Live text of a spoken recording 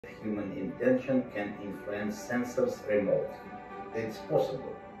Human intention can influence sensors remotely. It's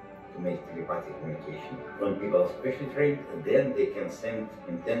possible to make telepathic communication. When people are specially trained, then they can send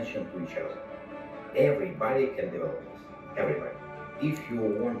intention to each other. Everybody can develop this. Everybody. If you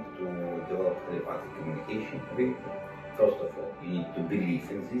want to develop telepathic communication ability, first of all, you need to believe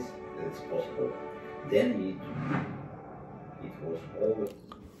in this, that it's possible. Then you need to. It was always.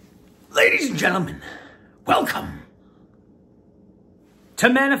 Ladies and gentlemen, welcome to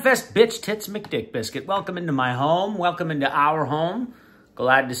Manifest Bitch Tits McDick Biscuit. Welcome into my home. Welcome into our home.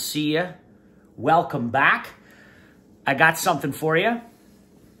 Glad to see you. Welcome back. I got something for you.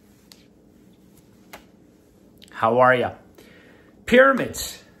 How are you?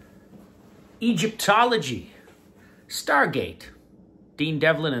 Pyramids, Egyptology, Stargate, Dean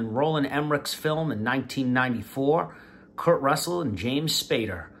Devlin and Roland Emmerich's film in 1994, Kurt Russell and James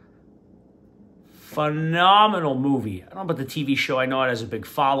Spader. Phenomenal movie. I don't know about the TV show. I know it has a big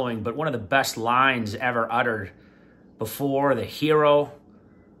following, but one of the best lines ever uttered before the hero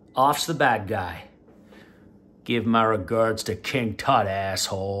offs the bad guy. Give my regards to King Tut,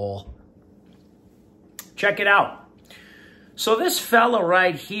 asshole. Check it out. So this fella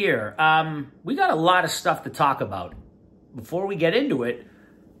right here, we got a lot of stuff to talk about. Before we get into it,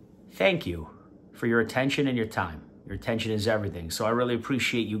 thank you for your attention and your time. Your attention is everything. So I really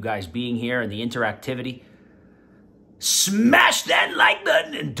appreciate you guys being here and the interactivity. Smash that like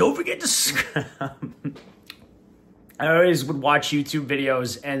button and don't forget to... I always would watch YouTube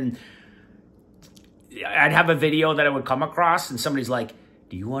videos and I'd have a video that I would come across and somebody's like,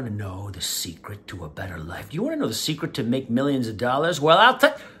 do you want to know the secret to a better life? Do you want to know the secret to make millions of dollars? Well, I'll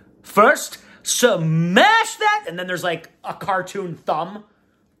tell you. First, smash that. And then there's like a cartoon thumb.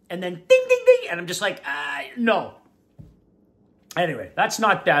 And then ding, ding, ding. And I'm just like, no. Anyway, that's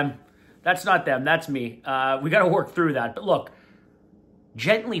not them. That's not them. That's me. We got to work through that. But look,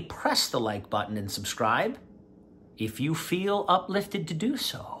 gently press the like button and subscribe if you feel uplifted to do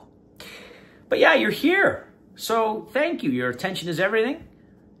so. But yeah, you're here. So thank you. Your attention is everything.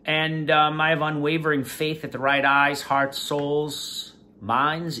 And I have unwavering faith that the right eyes, hearts, souls,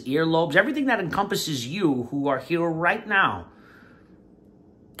 minds, earlobes, everything that encompasses you who are here right now.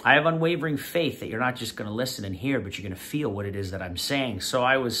 I have unwavering faith that you're not just going to listen and hear, but you're going to feel what it is that I'm saying. So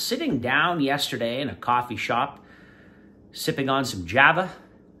I was sitting down yesterday in a coffee shop, sipping on some Java,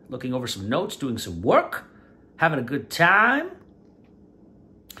 looking over some notes, doing some work, having a good time.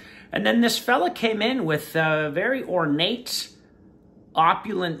 And then this fella came in with a very ornate,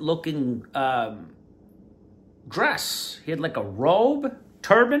 opulent-looking dress. He had like a robe,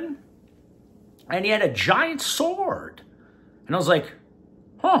 turban, and he had a giant sword. And I was like,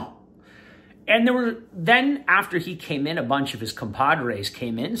 huh. And then after he came in, a bunch of his compadres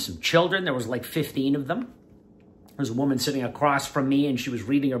came in, some children. There was like 15 of them. There was a woman sitting across from me, and she was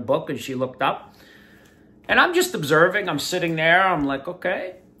reading her book, and she looked up. And I'm just observing. I'm sitting there. I'm like,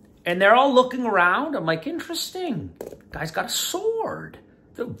 okay. And they're all looking around. I'm like, interesting. Guy's got a sword.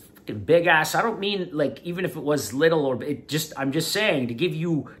 The fucking big ass. I don't mean like even if it was little or it just. I'm just saying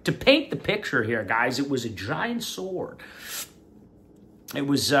to paint the picture here, guys. It was a giant sword. It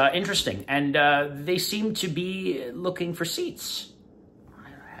was interesting, and they seemed to be looking for seats.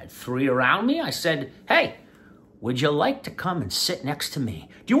 I had 3 around me. I said, "Hey, would you like to come and sit next to me?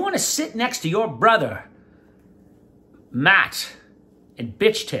 Do you want to sit next to your brother, Matt?" And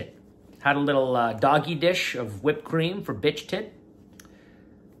Bitch Tit had a little doggy dish of whipped cream for Bitch Tit.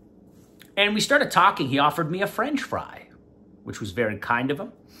 And we started talking. He offered me a French fry, which was very kind of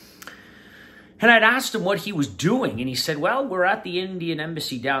him. And I'd asked him what he was doing. And he said, well, we're at the Indian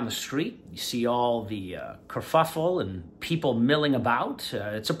Embassy down the street. You see all the kerfuffle and people milling about.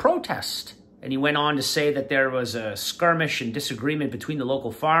 It's a protest. And he went on to say that there was a skirmish and disagreement between the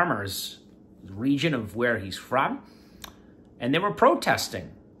local farmers, the region of where he's from. And they were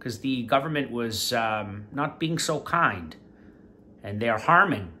protesting because the government was not being so kind. And they are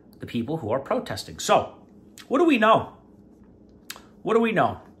harming the people who are protesting. So, what do we know? What do we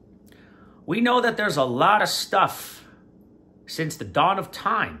know? We know that there's a lot of stuff since the dawn of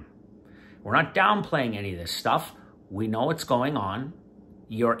time. We're not downplaying any of this stuff. We know what's going on.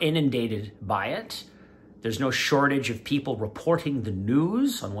 You're inundated by it. There's no shortage of people reporting the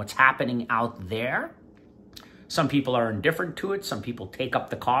news on what's happening out there. Some people are indifferent to it. Some people take up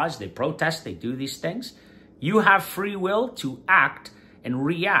the cause. They protest. They do these things. You have free will to act and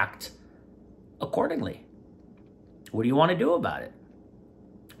react accordingly. What do you want to do about it?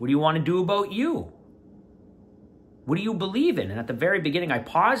 What do you want to do about you? What do you believe in? And at the very beginning, I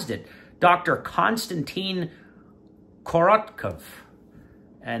paused it. Dr. Konstantin Korotkov.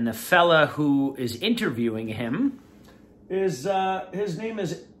 And the fella who is interviewing him his name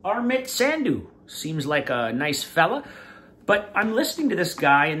is Armit Sandhu. Seems like a nice fella. But I'm listening to this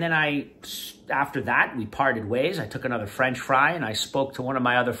guy, and then after that, we parted ways. I took another French fry, and I spoke to one of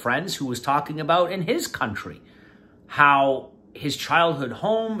my other friends who was talking about in his country how his childhood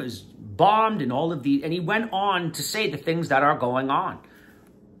home is bombed and all of the, and he went on to say the things that are going on.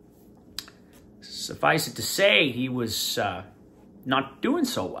 Suffice it to say, he was not doing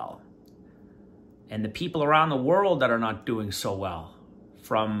so well. And the people around the world that are not doing so well,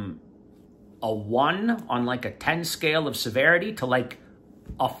 from a 1 on like a 10 scale of severity to like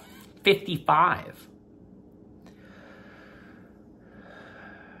a 55.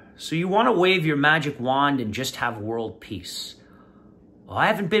 So you want to wave your magic wand and just have world peace. Well, I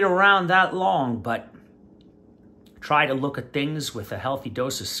haven't been around that long, but try to look at things with a healthy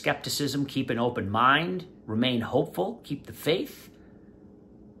dose of skepticism, keep an open mind, remain hopeful, keep the faith.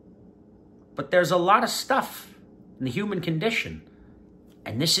 But there's a lot of stuff in the human condition,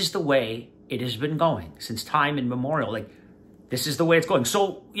 and this is the way it has been going since time immemorial. Like, this is the way it's going.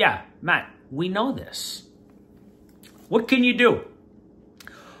 So, yeah, Matt, we know this. What can you do?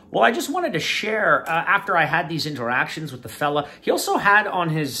 Well, I just wanted to share, after I had these interactions with the fella, he also had on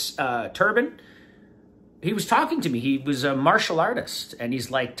his turban, he was talking to me. He was a martial artist, and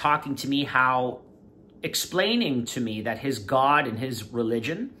he's like talking to me how, explaining to me that his God and his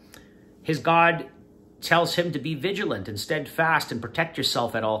religion, his God tells him to be vigilant and steadfast and protect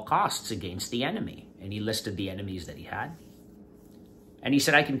yourself at all costs against the enemy. And he listed the enemies that he had. And he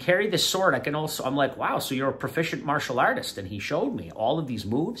said, I can carry this sword. I can also, I'm like, wow, so you're a proficient martial artist. And he showed me all of these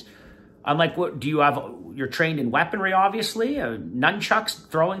moves. I'm like, what do you have? You're trained in weaponry, obviously, nunchucks,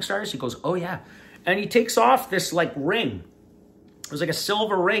 throwing stars. He goes, oh yeah. And he takes off this like ring. It was like a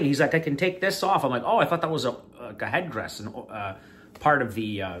silver ring. He's like, I can take this off. I'm like, oh, I thought that was a headdress and part of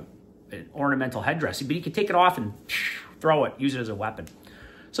the ornamental headdress. But he could take it off and throw it, use it as a weapon.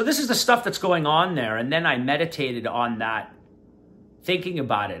 So this is the stuff that's going on there. And then I meditated on that, thinking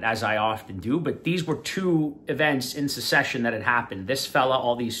about it, as I often do. But these were two events in succession that had happened. This fella,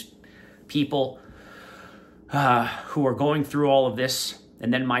 all these people who are going through all of this.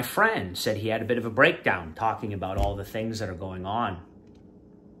 And then my friend said he had a bit of a breakdown talking about all the things that are going on.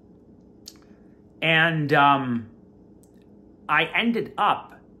 And I ended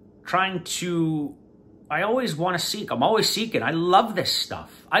up trying to, I always want to seek. I'm always seeking. I love this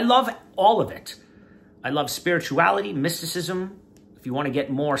stuff. I love all of it. I love spirituality, mysticism. If you want to get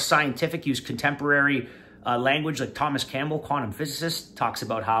more scientific, use contemporary language like Thomas Campbell, quantum physicist, talks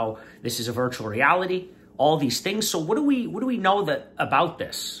about how this is a virtual reality. All these things. So what do we know about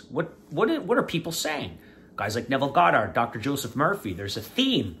this? What are people saying? Guys like Neville Goddard, Dr. Joseph Murphy. There's a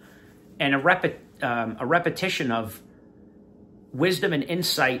theme and a repetition of wisdom and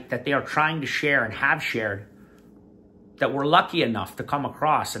insight that they are trying to share and have shared, that we're lucky enough to come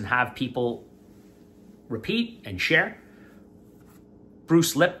across and have people repeat and share.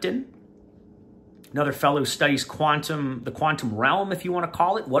 Bruce Lipton, another fellow who studies the quantum realm, if you want to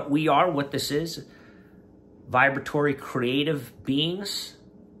call it, what we are, what this is. Vibratory creative beings.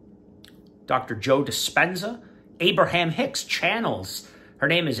 Dr. Joe Dispenza. Abraham Hicks channels. Her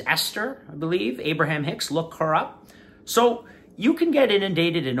name is Esther, I believe. Abraham Hicks, look her up. So you can get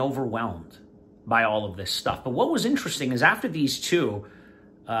inundated and overwhelmed by all of this stuff. But what was interesting is after these two,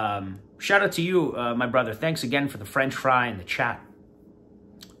 shout out to you, my brother. Thanks again for the French fry in the chat.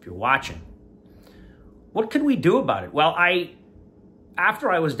 If you're watching. What can we do about it? Well,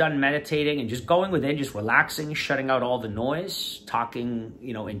 after I was done meditating and just going within, just relaxing, shutting out all the noise, talking,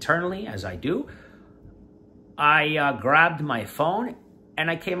 internally as I do, I grabbed my phone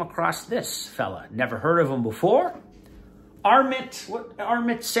and I came across this fella. Never heard of him before. Armit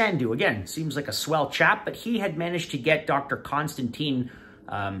Sandhu. Again, seems like a swell chap, but he had managed to get Dr. Konstantin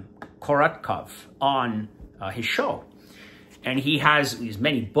Korotkov on his show. And he has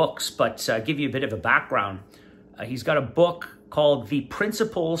many books, but give you a bit of a background. He's got a book called The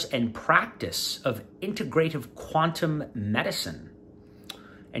Principles and Practice of Integrative Quantum Medicine.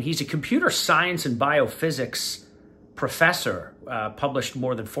 And he's a computer science and biophysics professor, published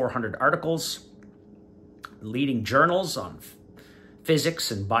more than 400 articles, leading journals on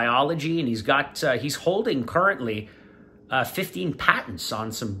physics and biology. And he's holding currently 15 patents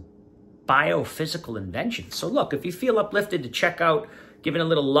on some biophysical inventions. So look, if you feel uplifted to check out, giving a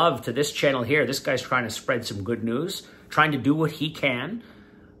little love to this channel here, this guy's trying to spread some good news, trying to do what he can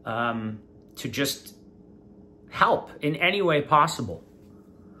to just help in any way possible.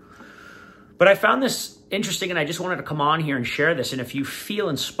 But I found this interesting and I just wanted to come on here and share this. And if you feel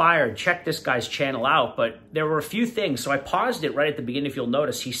inspired, check this guy's channel out. But there were a few things. So I paused it right at the beginning. If you'll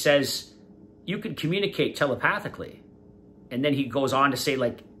notice, he says you could communicate telepathically. And then he goes on to say,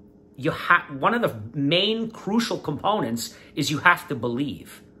 like, one of the main crucial components is you have to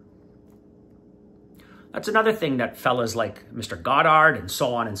believe. That's another thing that fellas like Mr. Goddard and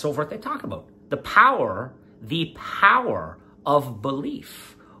so on and so forth, they talk about. The power of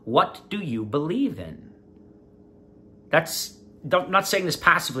belief. What do you believe in? I'm not saying this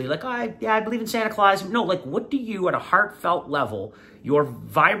passively, like, I believe in Santa Claus. No, like, what do you, at a heartfelt level, your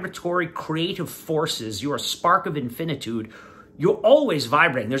vibratory creative forces, your spark of infinitude, you're always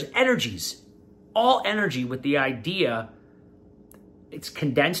vibrating. There's energies, all energy with the idea, it's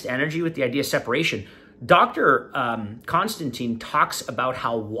condensed energy with the idea of separation. Dr. Konstantin talks about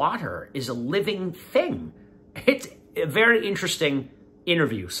how water is a living thing. It's a very interesting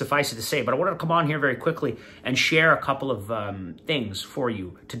interview, suffice it to say, but I wanted to come on here very quickly and share a couple of things for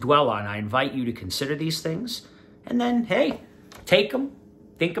you to dwell on. I invite you to consider these things, and then, hey, take them,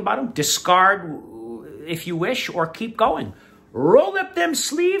 think about them, discard if you wish, or keep going. Roll up them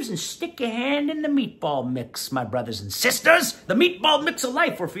sleeves and stick your hand in the meatball mix, my brothers and sisters. The meatball mix of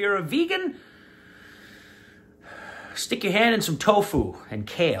life, or if you're a vegan, stick your hand in some tofu and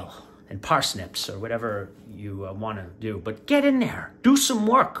kale and parsnips or whatever you want to do. But get in there. Do some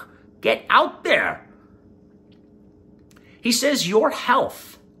work. Get out there. He says your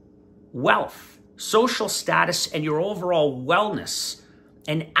health, wealth, social status, and your overall wellness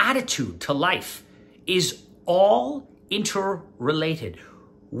and attitude to life is all interrelated.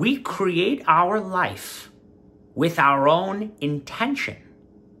 We create our life with our own intention.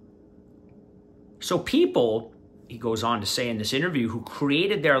 So people, he goes on to say in this interview, who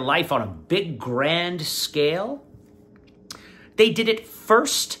created their life on a big, grand scale, they did it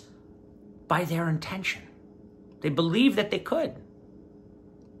first by their intention. They believed that they could.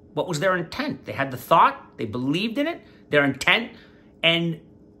 What was their intent? They had the thought, they believed in it, their intent, and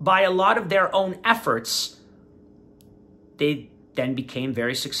by a lot of their own efforts, they then became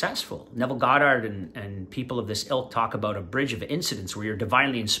very successful. Neville Goddard and people of this ilk talk about a bridge of incidents where you're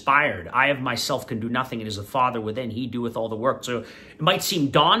divinely inspired. I of myself can do nothing. It is the Father within. He doeth all the work. So it might seem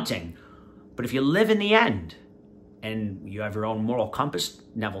daunting, but if you live in the end and you have your own moral compass,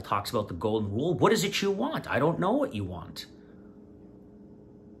 Neville talks about the golden rule. What is it you want? I don't know what you want.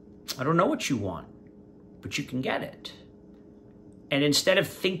 I don't know what you want, but you can get it. And instead of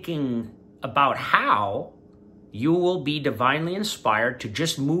thinking about how, you will be divinely inspired to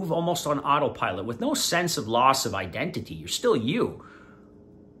just move almost on autopilot with no sense of loss of identity. You're still you,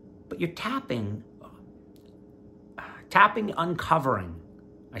 but you're tapping, uncovering,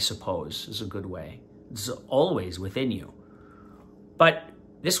 I suppose, is a good way. It's always within you. But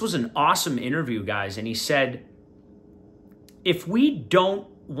this was an awesome interview, guys. And he said, if we don't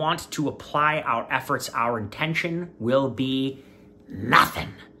want to apply our efforts, our intention will be nothing.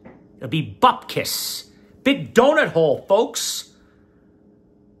 It'll be bupkis. Big donut hole, folks.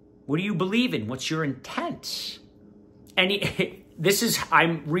 What do you believe in? What's your intent? And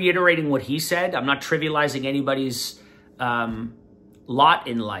I'm reiterating what he said. I'm not trivializing anybody's lot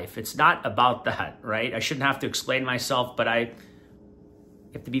in life. It's not about that, right? I shouldn't have to explain myself, but you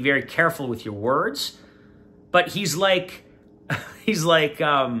have to be very careful with your words. But he's like,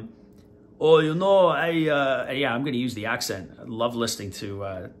 oh, you know, yeah, I'm going to use the accent. I love listening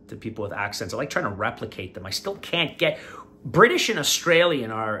to people with accents. I like trying to replicate them. I still can't get... British and Australian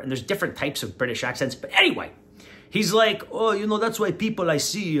and there's different types of British accents. But anyway, he's like, oh, you know, that's why people I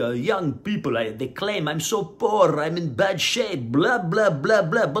see, young people, they claim I'm so poor, I'm in bad shape, blah, blah, blah,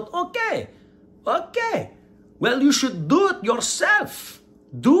 blah. But okay. Well, you should do it yourself.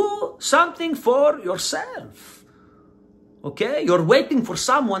 Do something for yourself. Okay, you're waiting for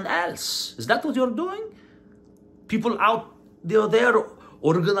someone else. Is that what you're doing? People out there,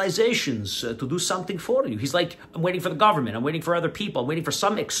 organizations to do something for you. He's like, I'm waiting for the government. I'm waiting for other people. I'm waiting for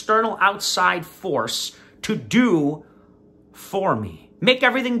some external outside force to do for me. Make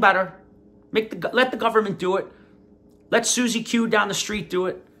everything better. Let the government do it. Let Susie Q down the street do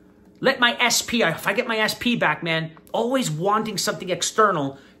it. Let my SP, if I get my SP back, man, always wanting something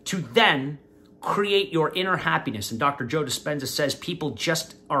external to then create your inner happiness. And Dr. Joe Dispenza says people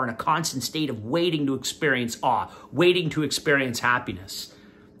just are in a constant state of waiting to experience awe, waiting to experience happiness.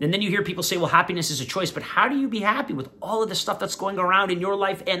 And then you hear people say, well, happiness is a choice, but how do you be happy with all of the stuff that's going around in your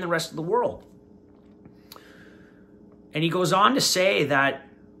life and the rest of the world? And he goes on to say that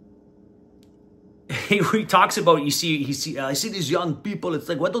he talks about, I see these young people, it's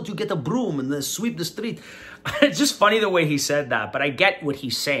like, why don't you get a broom and sweep the street? It's just funny the way he said that, but I get what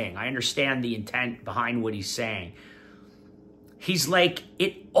he's saying. I understand the intent behind what he's saying. He's like,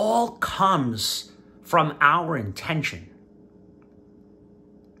 it all comes from our intention.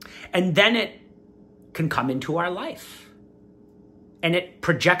 And then it can come into our life. and it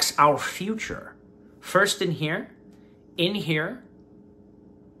projects our future. First in here,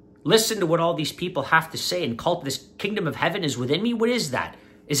 listen to what all these people have to say and cult this kingdom of heaven is within me. What is that?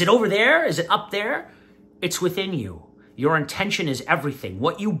 Is it over there? Is it up there? It's within you. Your intention is everything.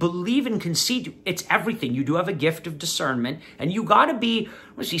 What you believe and concede, it's everything. You do have a gift of discernment, and you got to be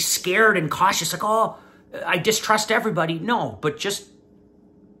scared and cautious, like, oh, I distrust everybody. No, but just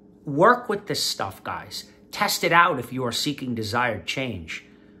work with this stuff, guys. Test it out if you are seeking desired change.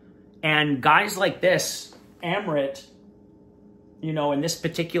 And guys like this, Armit, you know, in this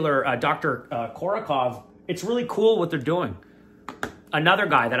particular Dr. Korotkov, it's really cool what they're doing. Another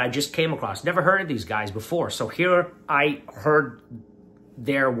guy that I just came across, never heard of these guys before. So here I heard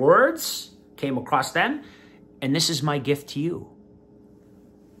their words, came across them, and this is my gift to you.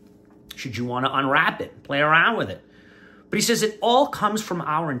 Should you want to unwrap it, play around with it. But he says it all comes from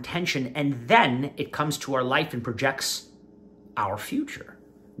our intention, and then it comes to our life and projects our future.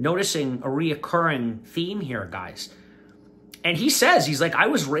 Noticing a reoccurring theme here, guys. And he says, he's like, I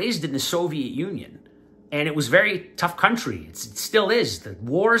was raised in the Soviet Union, and it was a very tough country. It still is. The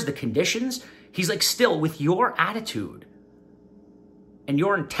wars, the conditions. He's like, still, with your attitude and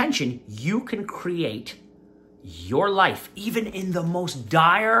your intention, you can create your life, even in the most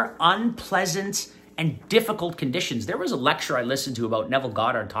dire, unpleasant, and difficult conditions. There was a lecture I listened to about Neville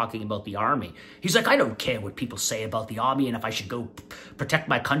Goddard talking about the army. He's like, I don't care what people say about the army and if I should go protect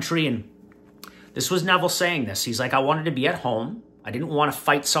my country. And this was Neville saying this. He's like, I wanted to be at home. I didn't want to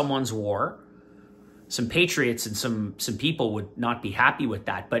fight someone's war. Some patriots and some people would not be happy with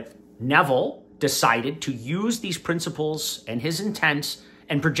that. But Neville decided to use these principles and his intents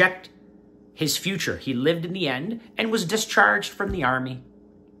and project his future. He lived in the end and was discharged from the army.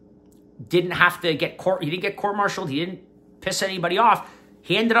 Didn't have to get he didn't get court-martialed. He didn't piss anybody off.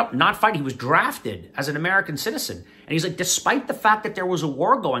 He ended up not fighting. He was drafted as an American citizen. And he's like, despite the fact that there was a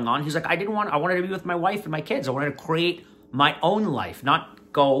war going on, he's like, I wanted to be with my wife and my kids. I wanted to create my own life,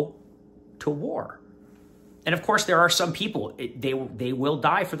 not go to war. And of course, there are some people, they will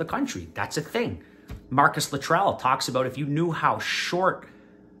die for the country. That's a thing. Marcus Luttrell talks about if you knew how short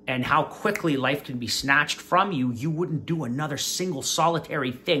and how quickly life can be snatched from you, you wouldn't do another single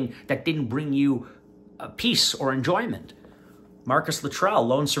solitary thing that didn't bring you peace or enjoyment. Marcus Luttrell,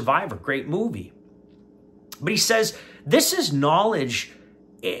 Lone Survivor, great movie. But he says, this is knowledge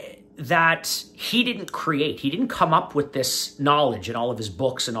that he didn't create. He didn't come up with this knowledge in all of his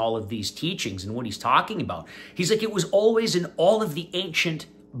books and all of these teachings and what he's talking about. He's like, it was always in all of the ancient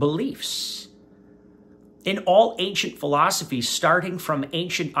beliefs. In all ancient philosophies, starting from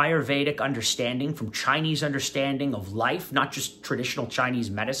ancient Ayurvedic understanding, from Chinese understanding of life, not just traditional Chinese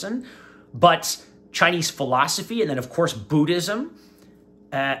medicine, but Chinese philosophy, and then, of course, Buddhism,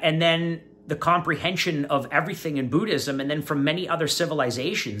 and then the comprehension of everything in Buddhism, and then from many other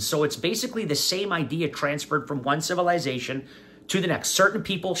civilizations. So it's basically the same idea transferred from one civilization to the next. Certain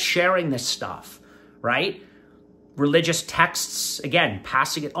people sharing this stuff, right? Religious texts, again,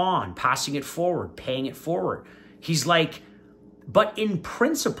 passing it on, passing it forward, paying it forward. He's like, but in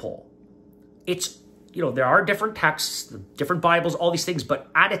principle, it's, you know, there are different texts, different Bibles, all these things, but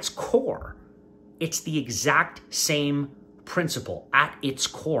at its core, it's the exact same principle at its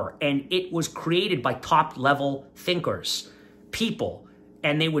core. And it was created by top-level thinkers, people,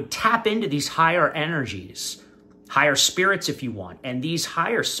 and they would tap into these higher energies, higher spirits, if you want, and these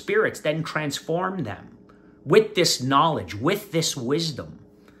higher spirits then transform them with this knowledge, with this wisdom.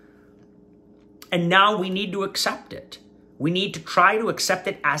 And now we need to accept it. We need to try to accept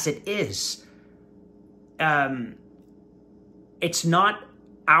it as it is. It's not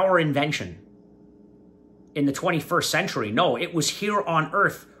our invention in the 21st century. No, it was here on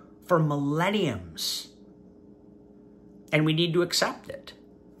Earth for millenniums. And we need to accept it.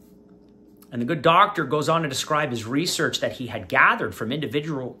 And the good doctor goes on to describe his research that he had gathered from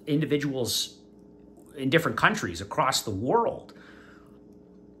individuals in different countries across the world,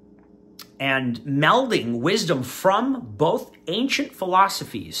 and melding wisdom from both ancient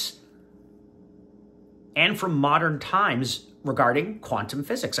philosophies and from modern times regarding quantum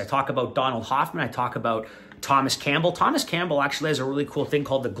physics. I talk about Donald Hoffman. I talk about Thomas Campbell. Thomas Campbell actually has a really cool thing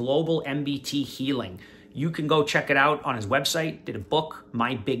called the Global MBT Healing. You can go check it out on his website. Did a book,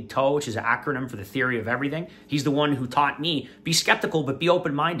 My Big Toe, which is an acronym for the theory of everything. He's the one who taught me, be skeptical, but be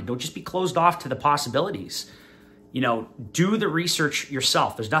open-minded. Don't just be closed off to the possibilities. You know, do the research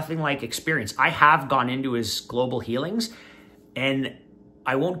yourself. There's nothing like experience. I have gone into his global healings, and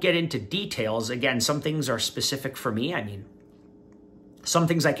I won't get into details. Again, some things are specific for me. I mean, some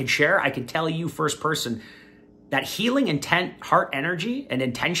things I can share. I can tell you first person that healing intent, heart energy, and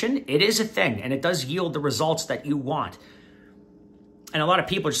intention, it is a thing, and it does yield the results that you want. And a lot of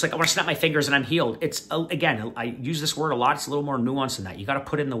people are just like, I want to snap my fingers and I'm healed. It's, again, I use this word a lot. It's a little more nuanced than that. You got to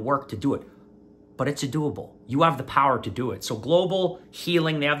put in the work to do it. But it's doable. You have the power to do it. So global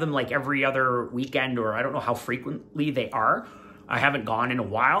healing, they have them like every other weekend, or I don't know how frequently they are. I haven't gone in a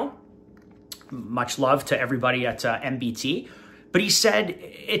while. Much love to everybody at MBT. But he said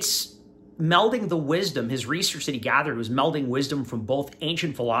it's melding the wisdom. His research that he gathered was melding wisdom from both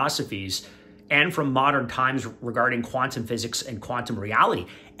ancient philosophies and from modern times regarding quantum physics and quantum reality.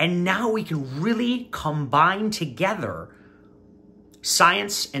 And now we can really combine together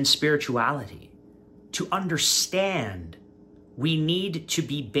science and spirituality to understand we need to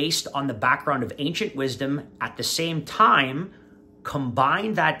be based on the background of ancient wisdom. At the same time,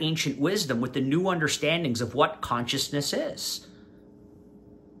 combine that ancient wisdom with the new understandings of what consciousness is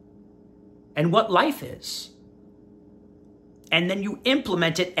and what life is. And then you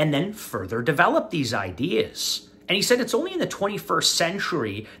implement it and then further develop these ideas. And he said it's only in the 21st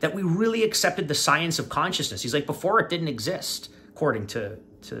century that we really accepted the science of consciousness. He's like, before it didn't exist, according to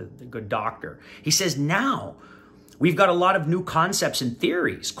the good doctor. He says now we've got a lot of new concepts and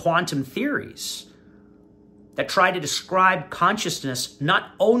theories, quantum theories, that try to describe consciousness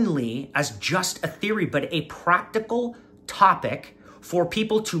not only as just a theory, but a practical topic for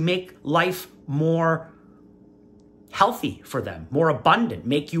people to make life more healthy for them, more abundant,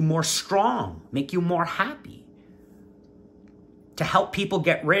 make you more strong, make you more happy, to help people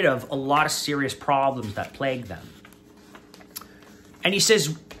get rid of a lot of serious problems that plague them. And he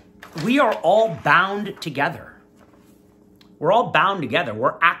says, we are all bound together. We're all bound together.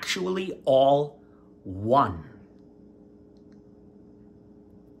 We're actually all one.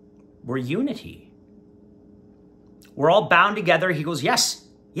 We're unity. We're all bound together. He goes, yes,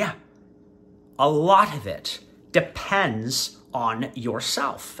 yeah. A lot of it depends on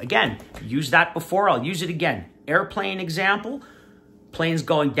yourself. Again, used that before. I'll use it again. Airplane example. Plane's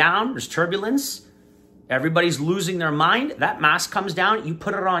going down. There's turbulence. Everybody's losing their mind. That mask comes down. You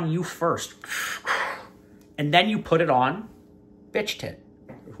put it on you first. And then you put it on BitchTit,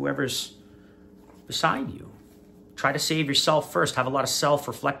 whoever's beside you. Try to save yourself first. Have a lot of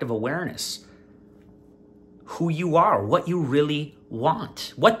self-reflective awareness. Who you are, what you really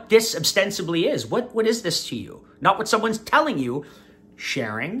want, what this ostensibly is. What is this to you? Not what someone's telling you.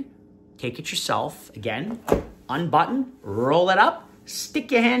 Sharing, take it yourself. Again, unbutton, roll it up,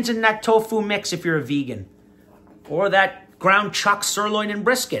 stick your hands in that tofu mix if you're a vegan. Or that ground chuck, sirloin, and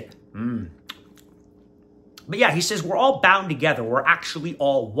brisket. But yeah, he says we're all bound together. We're actually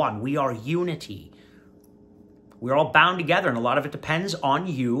all one. We are unity. We're all bound together, and a lot of it depends on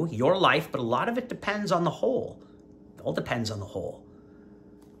you, your life, but a lot of it depends on the whole. It all depends on the whole.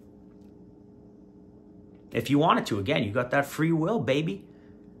 If you wanted to, again, you got that free will, baby.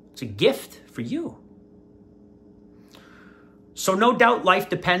 It's a gift for you. So no doubt life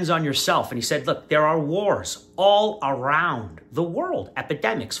depends on yourself. And he said, look, there are wars all around the world.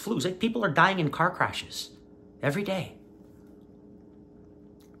 Epidemics, flus. Like, people are dying in car crashes every day.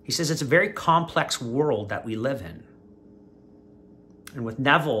 He says it's a very complex world that we live in. And with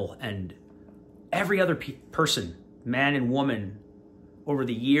Neville and every other person, man and woman, over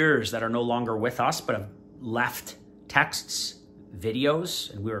the years that are no longer with us, but have left texts,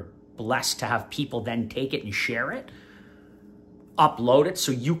 videos, and we were blessed to have people then take it and share it, upload it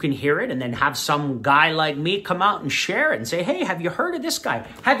so you can hear it, and then have some guy like me come out and share it and say, hey, have you heard of this guy?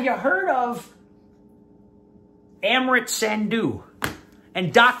 Have you heard of Armit Sandhu?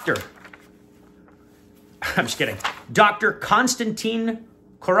 And I'm just kidding, Dr. Konstantin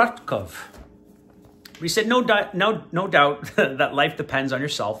Korotkov. We said no doubt that life depends on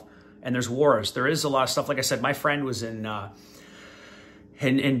yourself, and there's wars. There is a lot of stuff. Like I said, my friend was in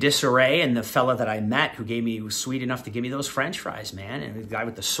disarray, and the fella that I met who was sweet enough to give me those French fries, man, and the guy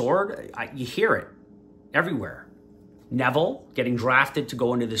with the sword, you hear it everywhere. Neville getting drafted to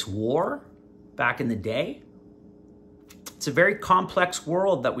go into this war back in the day. It's a very complex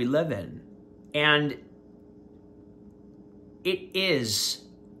world that we live in, and it is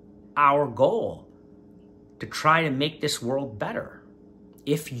our goal to try to make this world better.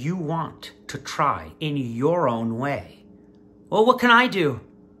 If you want to try in your own way, well, what can I do?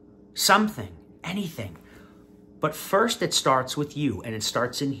 Something, anything. But first it starts with you, and it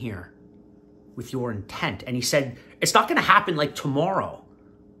starts in here with your intent. And he said, it's not going to happen like tomorrow.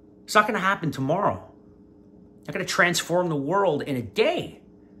 It's not going to happen tomorrow. Not going to transform the world in a day.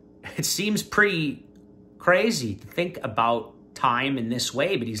 It seems pretty crazy to think about time in this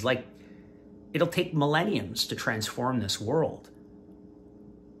way, but he's like, it'll take millenniums to transform this world.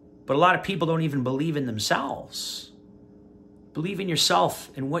 But a lot of people don't even believe in themselves. Believe in yourself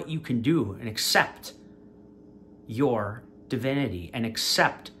and what you can do, and accept your divinity and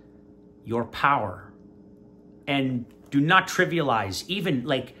accept your power. And do not trivialize, even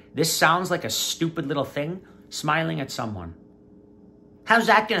like, this sounds like a stupid little thing, smiling at someone. How's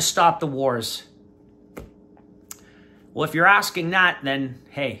that going to stop the wars? Well, if you're asking that, then,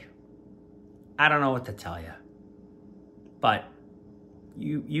 hey, I don't know what to tell you. But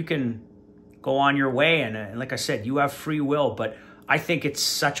you can go on your way, and like I said, you have free will, but I think it's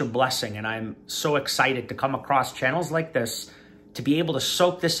such a blessing, and I'm so excited to come across channels like this, to be able to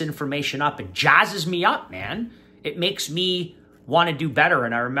soak this information up. It jazzes me up, man. It makes me want to do better.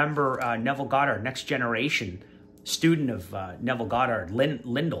 And I remember Neville Goddard, Next Generation, student of Neville Goddard,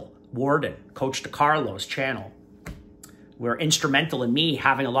 Lyndall Warden, Coach DeCarlo's channel, were instrumental in me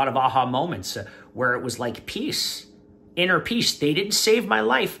having a lot of aha moments where it was like peace, inner peace. They didn't save my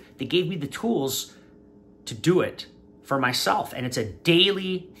life. They gave me the tools to do it for myself. And it's a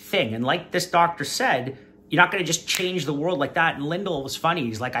daily thing. And like this doctor said, you're not going to just change the world like that. And Lyndall was funny.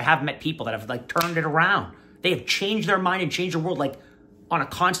 He's like, I have met people that have like turned it around. They have changed their mind and changed the world like on a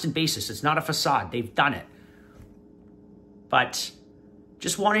constant basis. It's not a facade. They've done it. But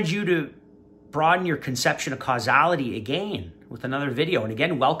just wanted you to broaden your conception of causality again with another video. And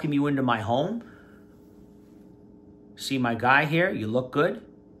again, welcome you into my home. See my guy here? You look good.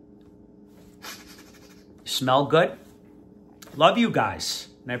 Smell good. Love you guys.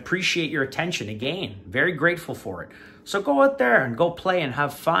 And I appreciate your attention again. Very grateful for it. So go out there and go play and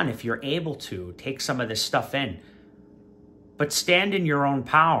have fun if you're able to. Take some of this stuff in. But stand in your own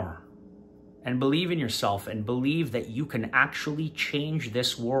power and believe in yourself and believe that you can actually change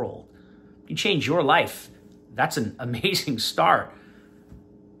this world. You change your life. That's an amazing start.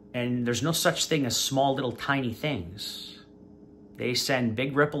 And there's no such thing as small little tiny things. They send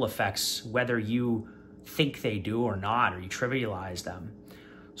big ripple effects, whether you think they do or not, or you trivialize them.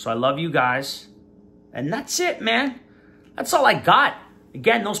 So I love you guys. And that's it, man. That's all I got.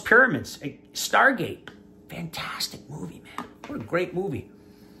 Again, those pyramids. Stargate. Fantastic movie, man. What a great movie.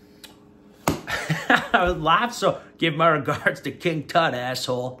 I would laugh, so give my regards to King Tut,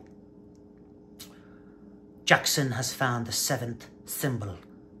 asshole. Jackson has found the 7th symbol.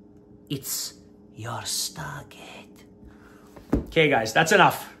 It's your Stargate. Okay, guys, that's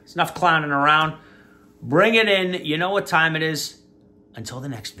enough. It's enough clowning around. Bring it in. You know what time it is. Until the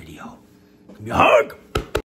next video. Give me a hug.